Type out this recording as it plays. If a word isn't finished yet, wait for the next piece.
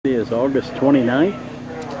Is August 29th,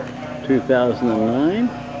 2009,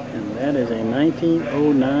 and that is a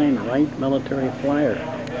 1909 Wright military flyer.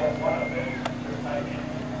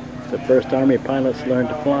 The first Army pilots learned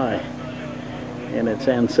to fly, and its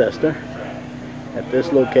ancestor at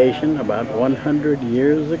this location about 100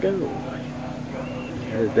 years ago.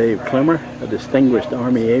 There's Dave Clemmer, a distinguished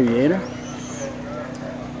Army aviator.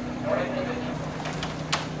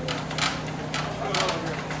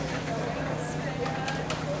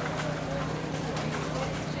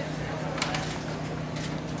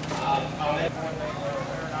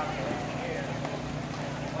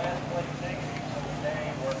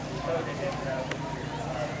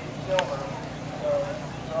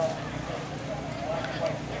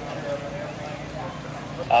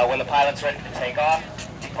 When the pilot's ready to take off,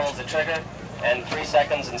 he pulls the trigger, and 3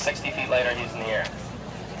 seconds and 60 feet later, he's in the air.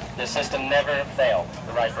 The system never failed,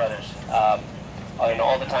 the Wright brothers, in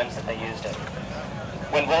all the times that they used it.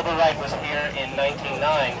 When Wilbur Wright was here in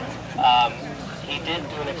 1909, he did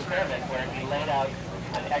do an experiment where he laid out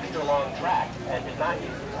an extra long track and did not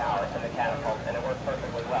use the tower and the catapult, and it worked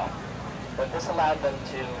perfectly well. But this allowed them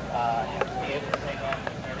to be able to take off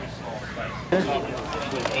in a very small space.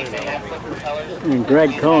 And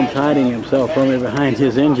Greg Cohn's hiding himself from me behind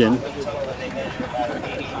his engine. This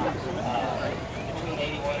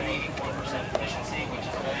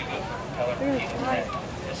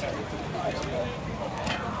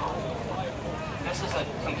is a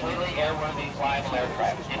completely airworthy, flyable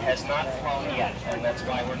aircraft. It has not flown yet, and that's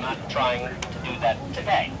why we're not trying to do that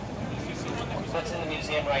today. What's in the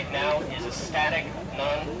museum right now is a static,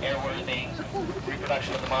 non-airworthy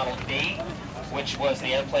reproduction of the Model B, which was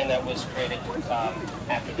the airplane that was created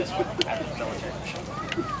after this one, after the military mission.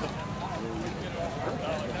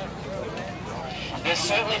 This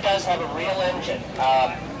certainly does have a real engine.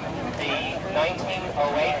 The 1908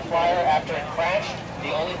 flyer, after it crashed,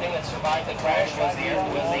 the only thing that survived the crash was the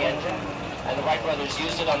engine, and the Wright brothers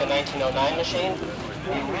used it on the 1909 machine.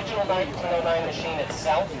 The original 1909 machine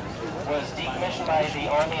itself was decommissioned by the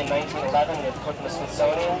Army in 1911 and put in the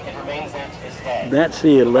Smithsonian. It remains there to this day. That's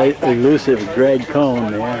the elusive Greg Cohn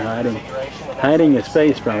there, hiding his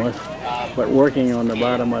face from us, but working on the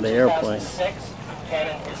bottom of the airplane. 2006, Ken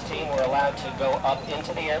and his team were allowed to go up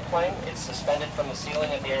into the airplane. It's suspended from the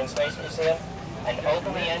ceiling of the Air and Space Museum, and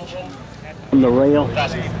open the engine. From the rail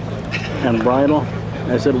and bridle,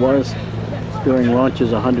 as it was during launches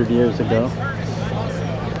 100 years ago.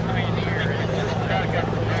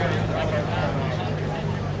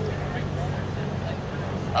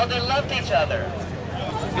 Oh, they loved each other.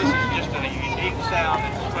 This is just a unique sound.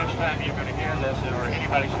 It's the first time you're going to hear this, or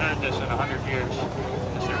anybody's heard this in 100 years.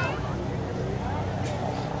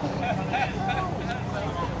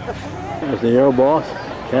 There's the air boss,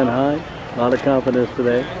 Ken Hyde. A lot of confidence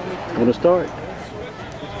today. Going to start.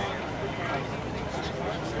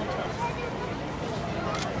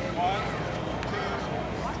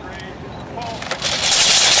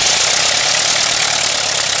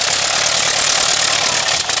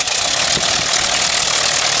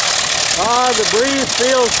 Ah, the breeze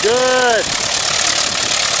feels good.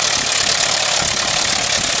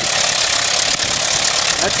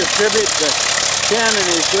 That's a tribute to Ken and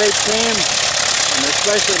his great team, and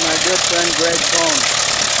especially my good friend Greg Cohn,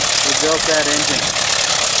 who built that engine.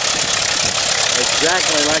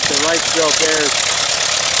 Exactly like the Wrights built theirs.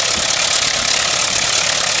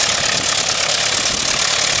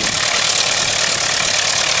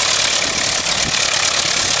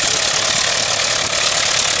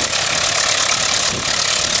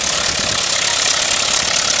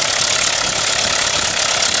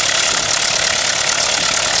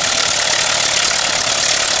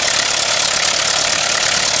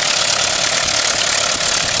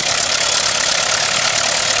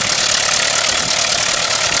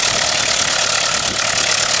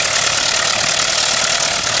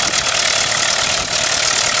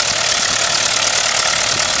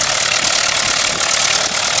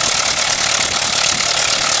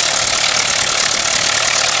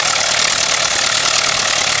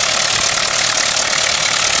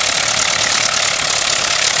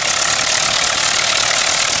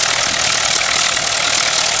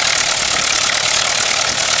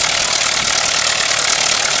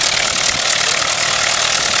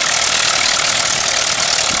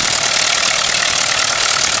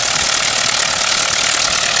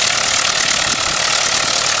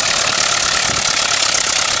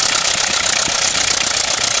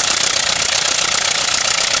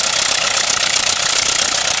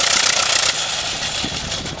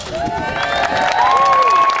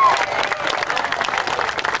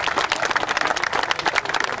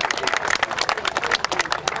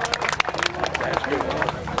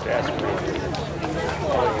 Good morning.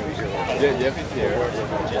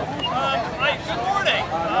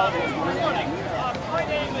 My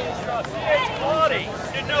name is C.H. Claudy.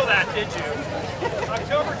 You didn't know that, did you?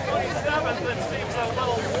 October 27th, it seems a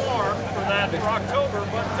little warm for that for October,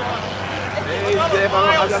 but another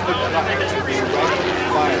milestone in the history of flying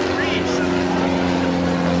has been reached.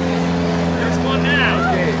 There's one now.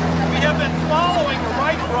 We have been following the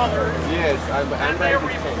Wright brothers and their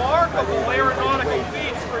remarkable aeronautical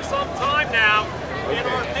feats for some time now in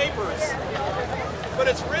our papers. But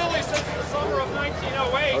it's really since the summer of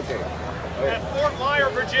 1908 at Fort Myer,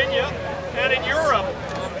 Virginia, and in Europe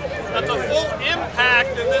that the full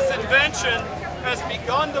impact of this invention has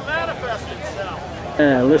begun to manifest itself.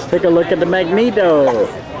 Let's take a look at the magneto.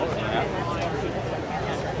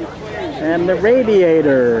 And the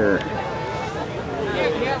radiator.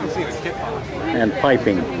 And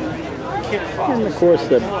piping. And of course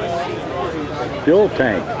the fuel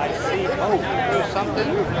tank.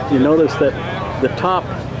 You notice that the top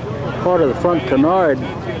part of the front canard,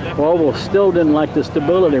 Orville still didn't like the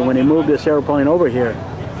stability when he moved this airplane over here.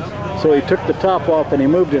 So he took the top off and he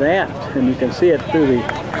moved it aft, and you can see it through the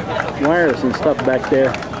wires and stuff back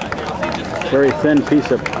there. Very thin piece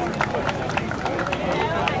of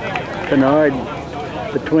canard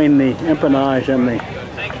between the empennage and the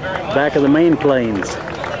back of the main planes.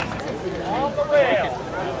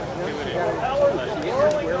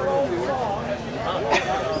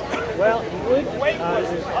 Well,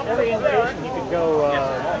 every innovation you could go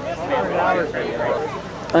 100 hours.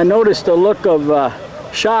 I noticed a look of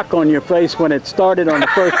shock on your face when it started on the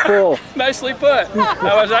first pull. Nicely put.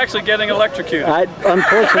 I was actually getting electrocuted.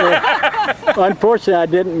 Unfortunately, I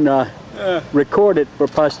didn't record it for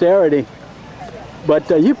posterity. But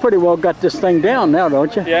you pretty well got this thing down now,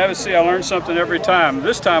 don't you? Yeah, see, I learned something every time.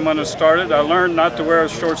 This time when it started, I learned not to wear a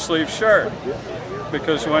short-sleeve shirt.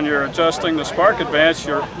 Because when you're adjusting the spark advance,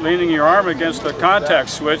 you're leaning your arm against the contact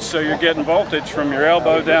switch, so you're getting voltage from your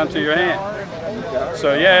elbow down to your hand.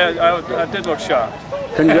 So yeah, I did look shocked.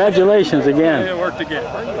 Congratulations again. It worked again.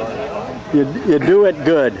 You do it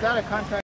good.